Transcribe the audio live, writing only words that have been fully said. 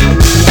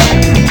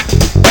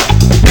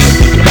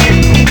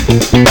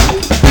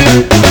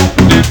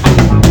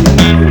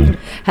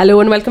Hello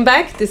and welcome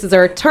back. This is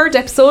our third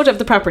episode of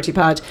the Property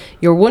Pod,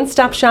 your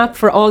one-stop shop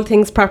for all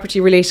things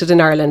property related in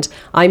Ireland.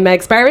 I'm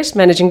Megs Barrett,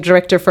 Managing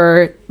Director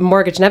for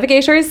Mortgage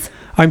Navigators.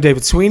 I'm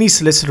David Sweeney,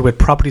 solicitor with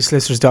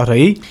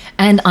propertysolicitors.ie.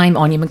 And I'm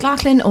Anya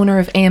McLaughlin, owner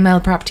of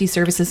AML Property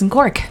Services in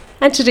Cork.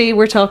 And today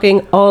we're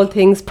talking all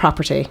things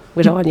property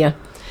with Anya.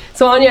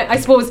 So Anya, I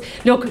suppose,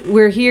 look,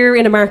 we're here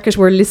in a market,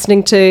 we're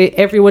listening to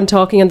everyone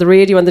talking on the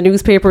radio and the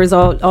newspapers,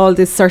 all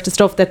this sort of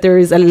stuff, that there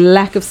is a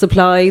lack of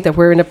supply, that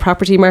we're in a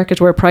property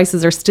market where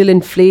prices are still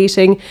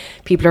inflating,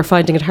 people are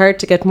finding it hard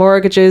to get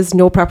mortgages,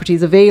 no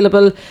properties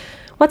available.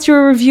 What's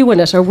your review on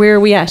it, or where are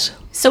we at?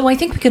 So I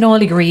think we can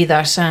all agree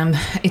that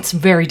it's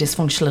very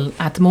dysfunctional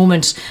at the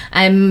moment.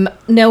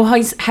 Now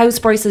house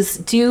prices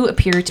do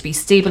appear to be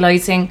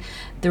stabilising.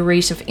 The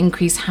rate of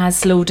increase has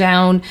slowed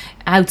down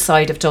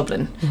outside of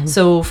Dublin. Mm-hmm.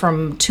 So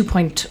from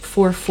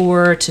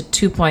 2.44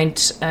 to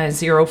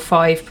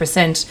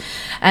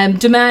 2.05%.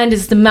 Demand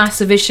is the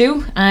massive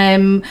issue.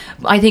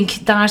 I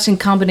think that in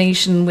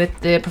combination with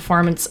the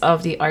performance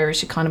of the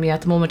Irish economy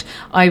at the moment,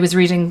 I was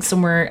reading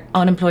somewhere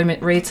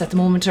unemployment rates at the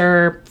moment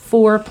are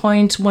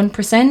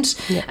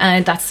 4.1%.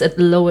 And that's at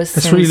the lowest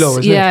That's since, really low,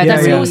 isn't it?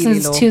 That's Yeah. low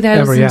since Really low.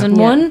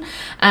 2001.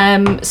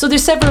 So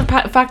there's several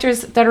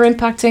factors that are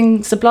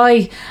impacting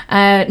supply.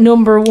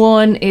 Number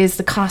one is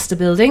the cost of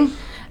building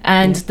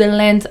and the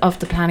length of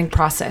the planning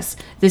process.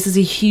 This is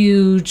a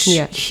huge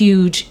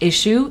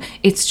issue.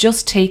 It's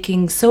just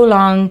taking so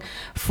long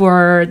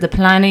for the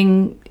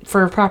planning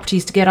for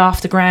properties to get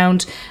off the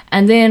ground.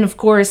 And then, of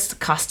course,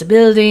 cost of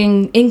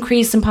building,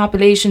 increase in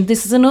population.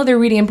 This is another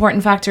really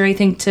important factor, I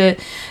think, to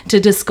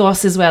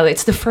discuss as well.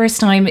 It's the first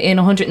time in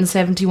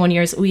 171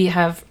 years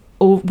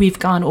we've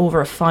gone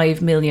over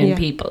 5 million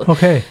people.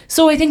 Okay.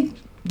 So I think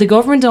the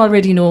government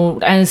already know,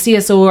 and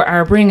CSO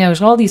are bringing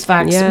out all these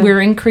facts. Yeah.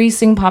 We're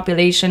increased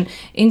population,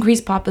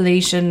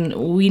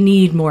 we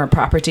need more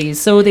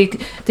properties. So they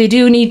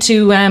do need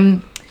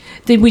to,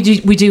 we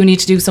do need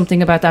to do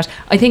something about that.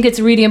 I think it's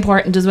really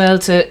important as well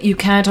you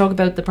can't talk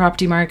about the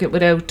property market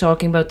without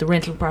talking about the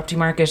rental property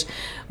market,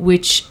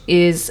 which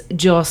is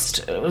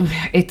just,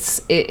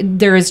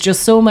 there is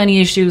just so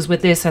many issues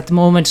with this at the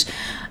moment.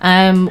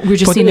 We're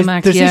just seeing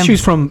there's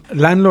issues from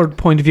landlord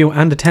point of view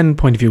and the tenant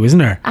point of view, isn't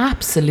there?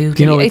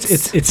 Absolutely. You know,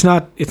 it's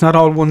not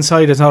all one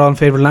side. It's not all in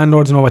favour of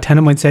landlords. I know a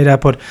tenant might say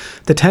that, but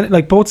the tenant,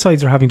 like, both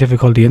sides are having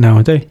difficulty now,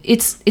 aren't they?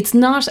 It's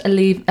not a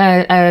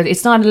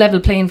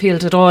level playing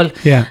field at all.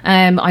 Yeah.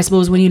 I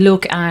suppose when you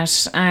look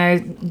at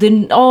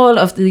all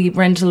of the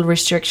rental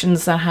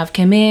restrictions that have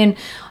come in,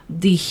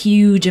 the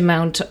huge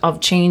amount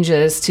of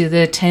changes to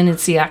the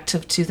Tenancy Act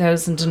of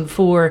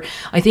 2004,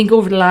 I think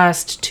over the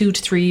last 2 to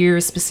 3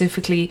 years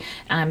specifically,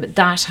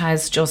 that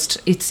has just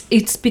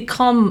it's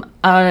become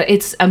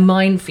it's a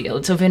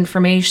minefield of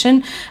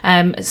information.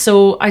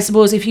 So I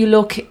suppose if you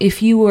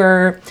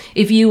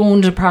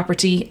owned a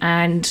property,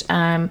 and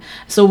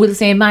so we'll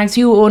say, Max,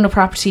 you own a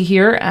property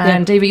here,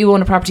 and David, you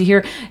own a property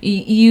here,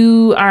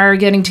 you are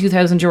getting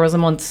 €2,000 a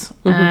month,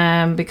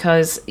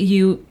 because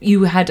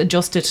you had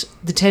adjusted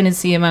the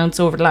tenancy amounts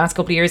over the last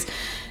couple of years.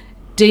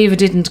 David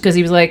didn't, because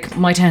he was like,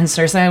 my tenants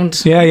are sound.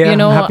 You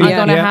know,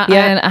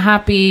 I'm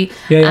happy.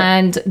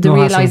 And the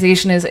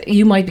realization is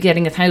you might be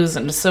getting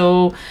 1,000.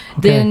 So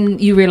then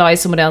you realize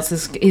someone else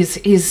is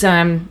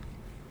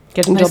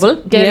Getting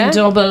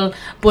double.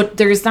 But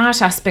there's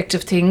that aspect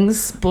of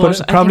things. But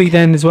probably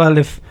then as well,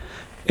 if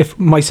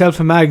myself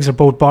and Mags are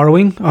both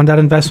borrowing on that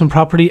investment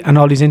property and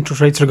all these interest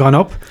rates are gone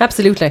up,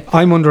 absolutely,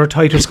 I'm under a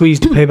tighter squeeze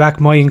to pay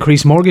back my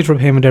increased mortgage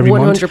repayment every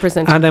 100%.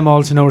 month, and I'm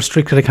also now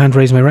restricted. I can't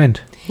raise my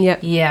rent.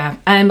 Yeah.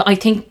 I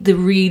think the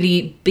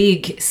really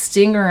big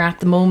stinger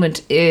at the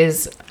moment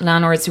is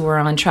landlords who are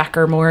on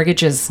tracker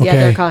mortgages. Yeah,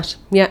 they're caught.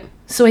 Yeah.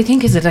 So I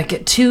think, is it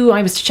like 2?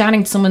 I was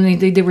chatting to someone,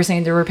 they were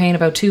saying they were paying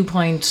about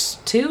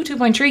 2.2,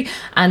 2.3,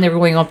 and they were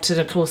going up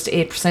to close to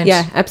 8%.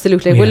 Yeah,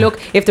 absolutely. Yeah. Well,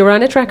 look, if they were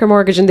on a tracker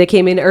mortgage and they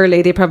came in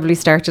early, they probably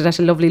started at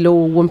a lovely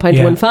low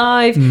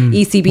 1.15.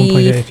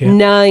 ECB 1.8,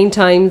 9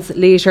 times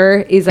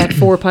later is at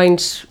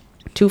 4.25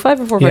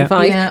 or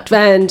 4.5. Yeah.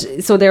 And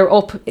so they're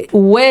up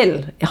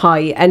well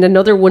high, and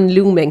another one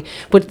looming.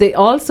 But they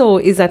also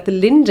is at the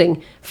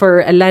lending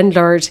for a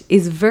landlord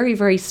is very,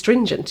 very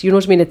stringent. You know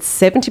what I mean? It's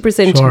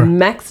 70%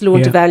 max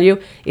loan to value.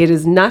 It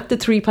is not the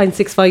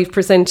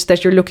 3.65%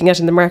 that you're looking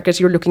at in the market.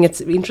 You're looking at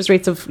interest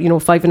rates of,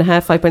 5.5,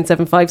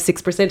 5.75,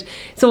 6%.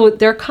 So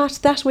they're caught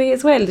that way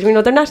as well. You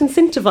know, they're not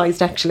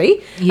incentivized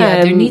actually.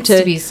 Yeah, there needs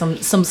to be some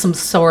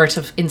sort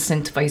of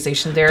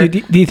incentivization there.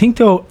 Do you think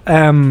though,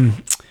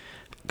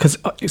 because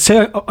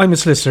say I'm a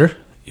solicitor,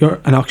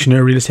 you're an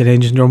auctioneer, real estate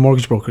agent, you're a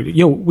mortgage broker.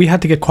 We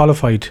had to get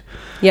qualified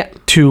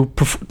to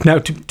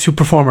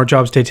perform our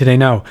jobs day to day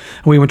now.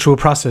 And we went through a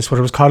process,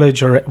 whether it was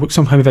college or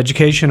some kind of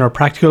education or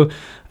practical.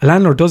 A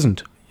landlord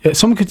doesn't.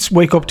 Someone could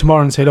wake up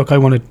tomorrow and say, look, I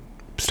want to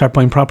start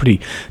buying property.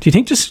 Do you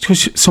think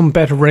just some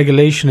better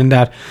regulation in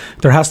that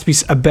there has to be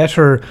a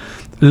better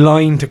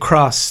line to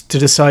cross to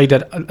decide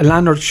that a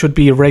landlord should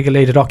be a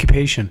regulated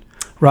occupation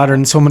rather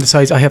than someone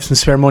decides I have some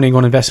spare money and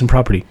going to invest in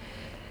property?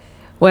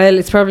 Well,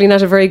 it's probably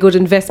not a very good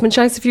investment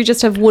choice if you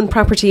just have one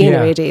property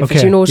anyway, Dave. Okay.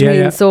 Do you know what I mean?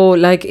 Yeah. So,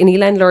 like, any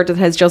landlord that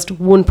has just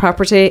one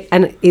property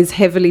and is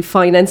heavily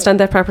financed on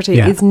that property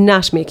is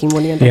not making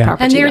money on that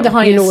property. And they're the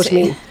highest. You know what I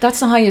mean?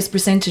 That's the highest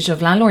percentage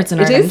of landlords in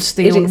Ireland.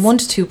 They own 1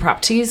 to 2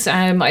 properties.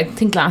 I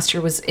think last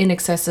year was in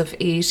excess of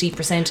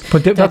 80%.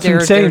 But that's what I'm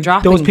saying.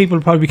 Those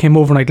people probably became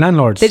overnight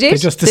landlords. They did. They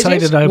just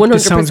decided,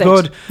 this sounds 100%.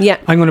 good. Yeah.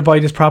 I'm going to buy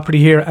this property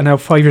here, and now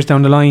 5 years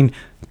down the line,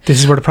 this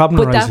is where the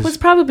problem arises. But that was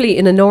probably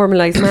in a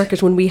normalised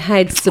market when we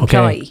had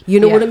supply. Okay. You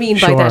know what I mean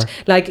by that?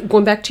 Like,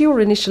 going back to your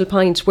initial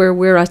point, where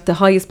we're at the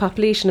highest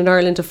population in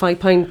Ireland of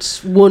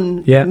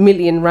 5.1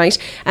 million, right?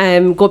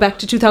 Go back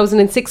to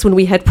 2006 when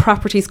we had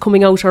properties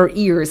coming out our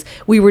ears.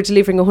 We were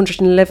delivering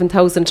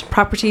 111,000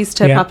 properties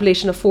to a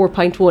population of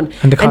 4.1.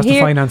 And the cost of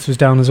finance was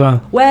down as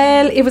well?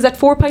 Well, it was at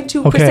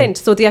 4.2%.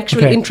 So the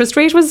actual interest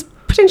rate was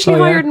potentially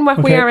higher than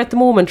what we are at the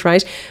moment,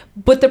 right?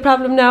 But the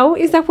problem now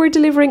is that we're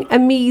delivering a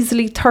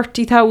measly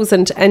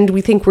 30,000 and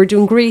we think we're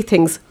doing great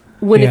things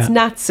when it's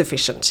not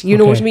sufficient. You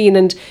know what I mean?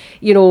 And,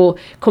 you know,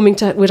 coming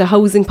to with a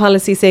housing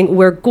policy saying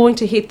we're going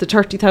to hit the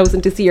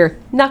 30,000 this year,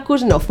 not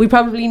good enough. We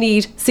probably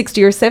need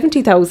 60 or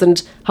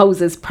 70,000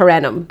 houses per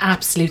annum.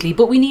 Absolutely.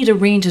 But we need a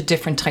range of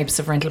different types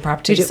of rental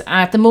properties.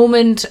 At the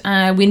moment,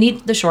 we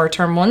need the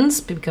short-term ones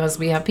because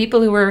we have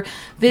people who are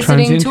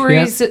visiting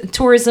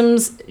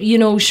tourism's, you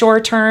know,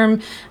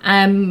 short-term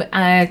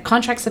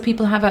contracts that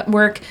people have at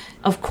work.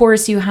 Of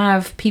course, you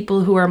have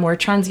people who are more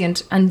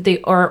transient and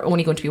they are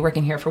only going to be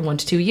working here for 1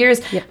 to 2 years.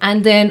 Yeah.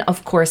 And then,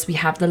 of course, we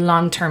have the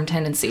long-term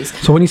tenancies.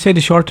 So when you say the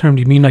short-term,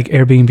 do you mean like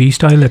Airbnb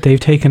style, that they've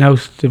taken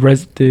out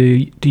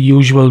the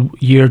usual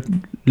year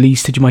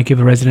lease that you might give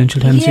a residential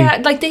tenancy?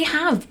 Yeah, like they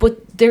have, but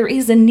there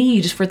is a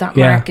need for that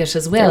market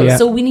as well. Yeah.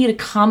 So we need a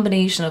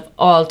combination of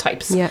all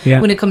types.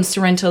 When it comes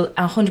to rental,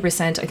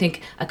 100%, I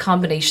think a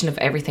combination of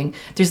everything.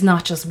 There's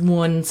not just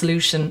one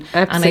solution.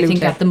 Absolutely. And I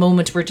think at the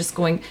moment we're just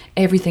going,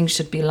 everything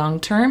should be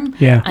long-term.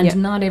 And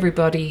not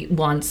everybody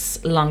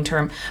wants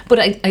long-term.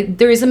 But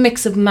there is a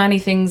mix of many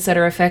things that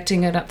are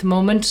affecting it at the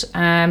moment.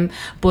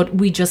 But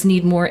we just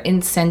need more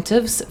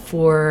incentives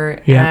for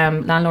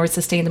landlords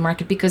to stay in the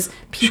market because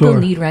people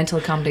need rental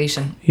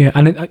accommodation. Yeah,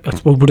 and I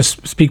suppose we're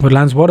just speaking with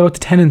lands. What about the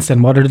tenants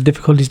then? What are the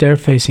difficulties they're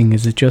facing?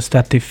 Is it just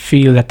that they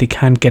feel that they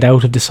can't get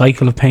out of the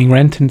cycle of paying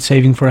rent and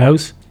saving for a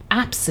house?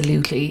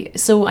 Absolutely.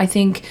 So I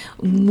think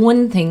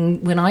one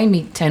thing when I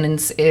meet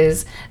tenants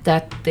is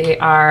that they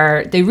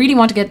really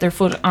want to get their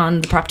foot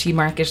on the property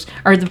market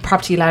or the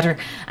property ladder,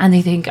 and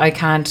they think I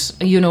can't,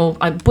 you know.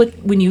 But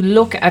when you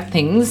look at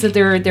things, that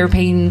they're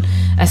paying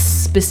a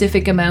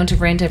specific amount of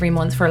rent every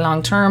month for a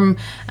long term.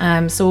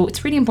 So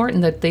it's really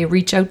important that they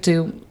reach out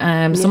to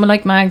someone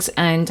like Mags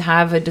and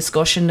have a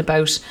discussion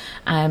about,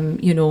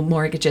 you know,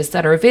 mortgages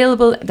that are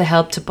available, the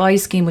Help to Buy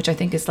scheme, which I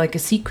think is like a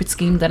secret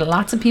scheme that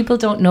lots of people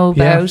don't know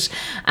about.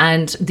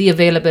 And the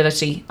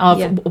availability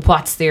of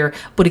what's there.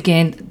 But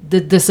again,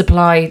 the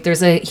supply,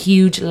 there's a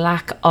huge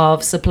lack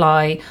of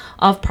supply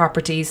of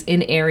properties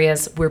in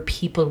areas where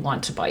people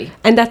want to buy.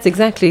 And that's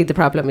exactly the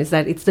problem, is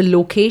that it's the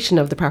location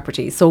of the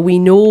property. So we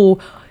know,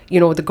 you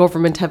know, the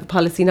government have a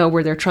policy now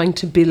where they're trying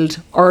to build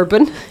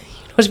urban.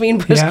 What I mean,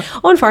 but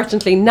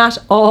unfortunately not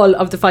all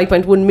of the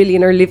 5.1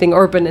 million are living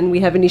urban, and we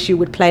have an issue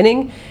with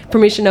planning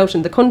permission out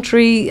in the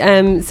country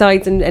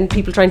sides and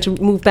people trying to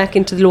move back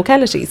into the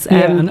localities.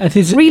 And it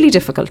is really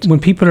difficult.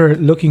 When people are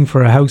looking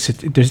for a house,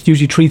 there's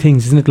usually 3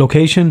 things, isn't it?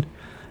 Location,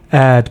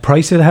 the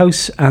price of the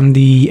house, and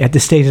the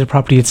state of the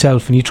property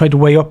itself. And you try to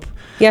weigh up.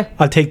 Yeah,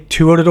 I'll take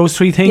 2 out of those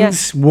 3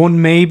 things.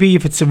 One maybe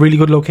if it's a really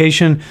good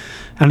location,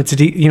 and it's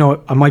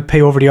I might pay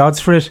over the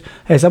odds for it.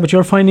 Is that what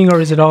you're finding, or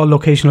is it all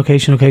location?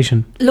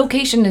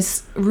 Location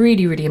is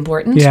really, really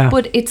important,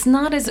 but it's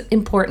not as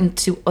important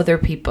to other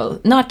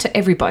people, not to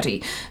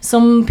everybody.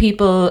 Some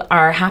people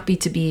are happy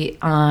to be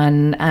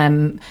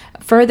on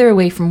further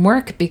away from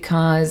work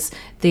because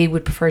they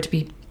would prefer to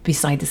be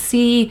beside the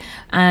sea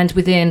and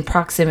within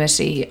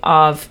proximity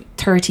of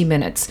 30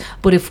 minutes.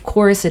 But of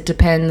course it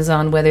depends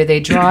on whether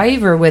they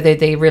drive or whether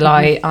they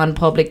rely on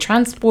public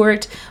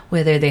transport,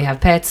 whether they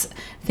have pets.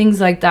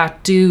 Things like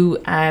that do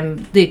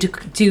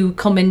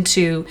come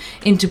into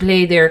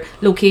play. Their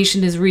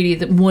location is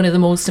really one of the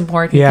most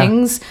important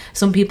things.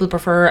 Some people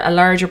prefer a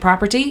larger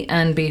property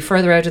and be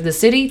further out of the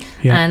city,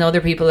 and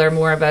other people are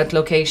more about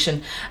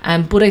location.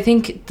 But I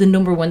think the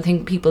number one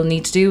thing people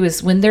need to do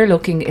is when they're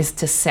looking is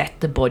to set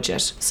the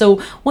budget.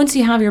 So once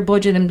you have your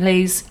budget in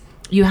place,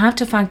 you have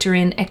to factor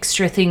in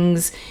extra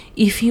things.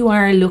 If you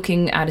are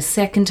looking at a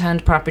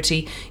second-hand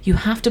property, you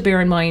have to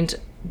bear in mind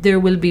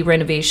there will be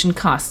renovation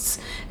costs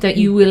that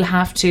you will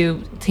have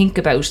to think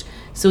about.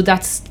 So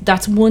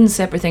that's one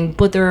separate thing.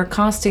 But there are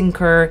costs to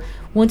incur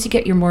once you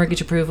get your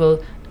mortgage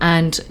approval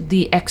and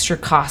the extra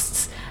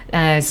costs.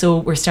 So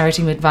we're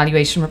starting with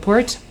valuation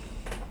report.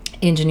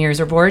 engineer's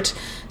report,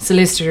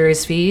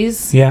 solicitor's fees,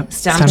 stamp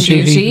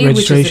duty,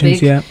 which is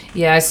a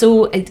big,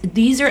 so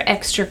these are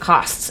extra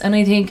costs. And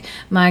I think,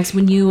 Mags,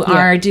 when you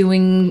are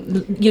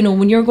doing,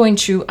 when you're going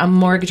through a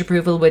mortgage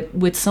approval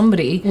with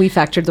somebody, we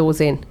factor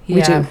those in.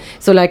 We do.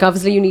 So like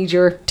obviously you need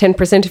your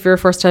 10% if you're a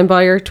first time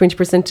buyer,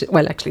 20%,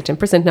 well actually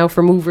 10% now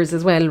for movers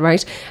as well,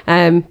 right?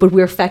 But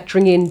we're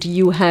factoring in, do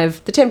you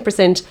have the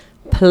 10%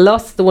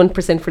 plus the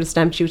 1% for the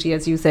stamp duty,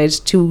 as you said,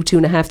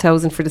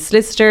 2,500 for the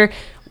solicitor,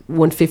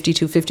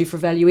 150 for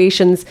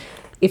valuations.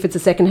 If it's a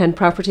second-hand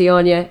property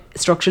on you,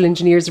 structural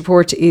engineer's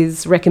report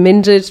is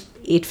recommended,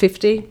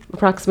 850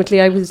 approximately.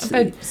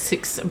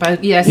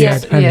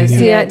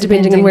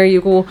 Depending on where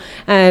you go,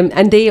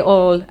 and they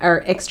all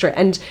are extra.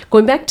 And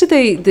going back to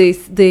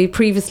the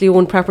previously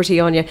owned property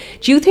on you,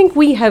 do you think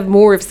we have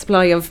more of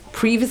supply of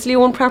previously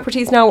owned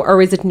properties now,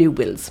 or is it new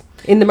builds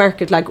in the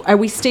market? Like, are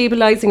we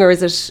stabilising, or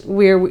is it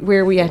where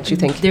are we at, do you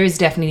think? There is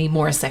definitely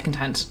more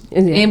second-hand.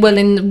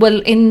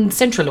 In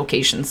central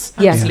locations,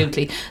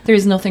 absolutely.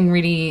 There's nothing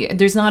really,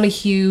 there's not a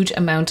huge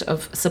amount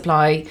of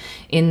supply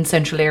in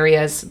central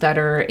areas that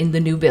are in the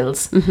new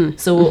builds.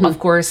 Of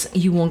course,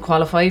 you won't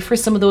qualify for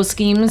some of those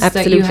schemes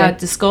that you had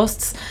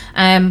discussed.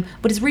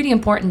 But it's really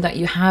important that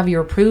you have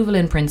your approval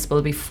in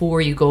principle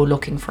before you go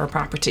looking for a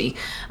property.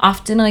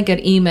 Often I get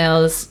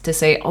emails to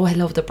say, oh, I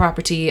love the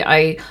property.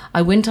 I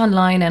went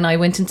online and I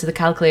went into the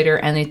calculator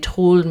and it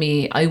told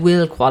me I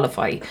will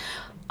qualify.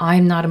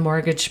 I'm not a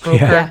mortgage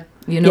broker.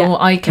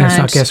 I can't. It's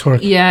not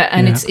guesswork.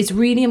 It's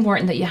really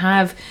important that you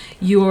have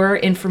your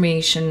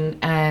information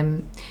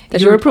that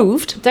you're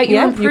approved. That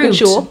you're approved. You can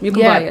show, you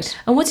can buy it.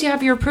 And once you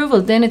have your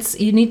approval, then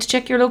you need to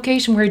check your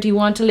location. Where do you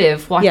want to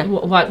live?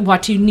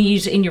 What you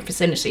need in your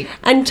vicinity.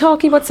 And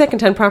talking about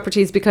second-hand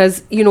properties,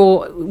 because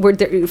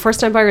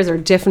first-time buyers are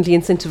definitely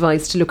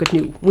incentivised to look at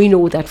new. We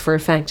know that for a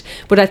fact.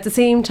 But at the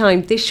same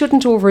time, they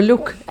shouldn't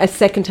overlook a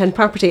second-hand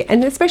property,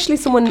 and especially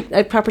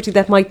a property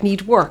that might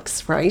need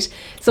works, right?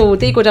 So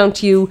they go down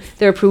to you.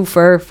 They're approved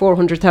for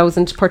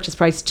 400,000, purchase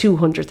price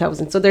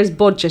 200,000. So there's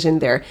budget in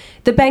there.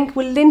 The bank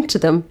will lend to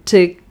them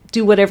to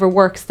do whatever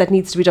works that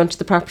needs to be done to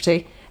the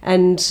property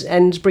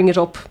and bring it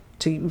up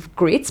to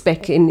great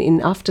spec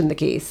in often the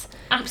case.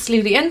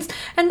 Absolutely. And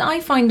I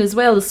find as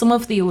well, some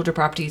of the older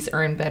properties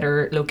are in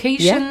better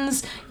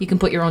locations. You can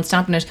put your own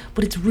stamp on it,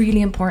 but it's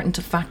really important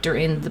to factor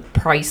in the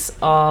price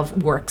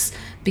of works,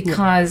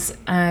 because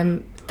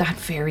that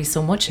varies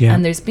so much,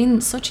 and there's been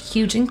such a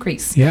huge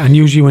increase. And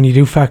usually when you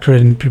do factor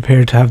it in,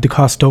 prepare to have the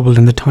cost doubled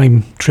and the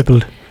time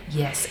tripled.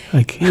 Yes.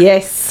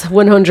 Yes,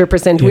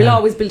 100%. We'll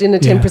always build in a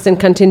 10%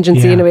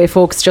 contingency in a way,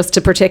 folks, just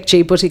to protect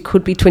you, but it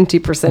could be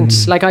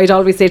 20%. Like I'd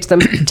always say to them,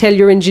 tell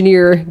your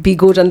engineer, be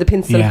good on the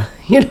pencil.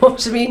 You know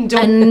what I mean?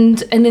 And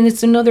then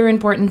it's another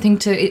important thing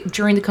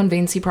during the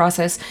conveyancing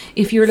process,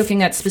 if you're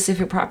looking at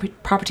specific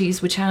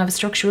properties which have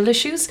structural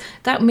issues,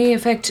 that may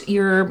affect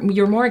your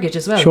mortgage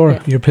as well. Sure,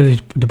 your ability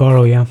to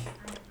borrow,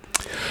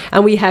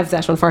 And we have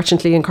that,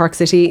 unfortunately, in Cork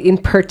City in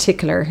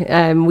particular.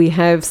 We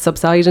have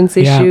subsidence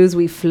issues,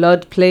 we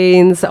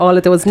floodplains, all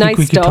of those nice stuff.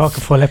 We could talk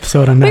a full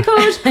episode on that.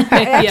 We could.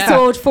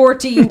 Episode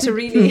 14 to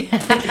really...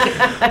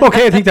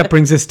 Okay, I think that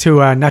brings us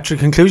to a natural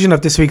conclusion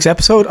of this week's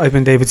episode. I've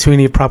been David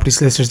Sweeney of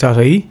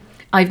PropertySolicitors.ie.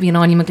 I've been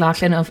Anya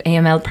McLaughlin of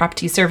AML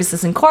Property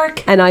Services in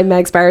Cork. And I'm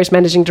Mags Barrett,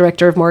 Managing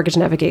Director of Mortgage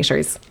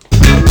Navigators.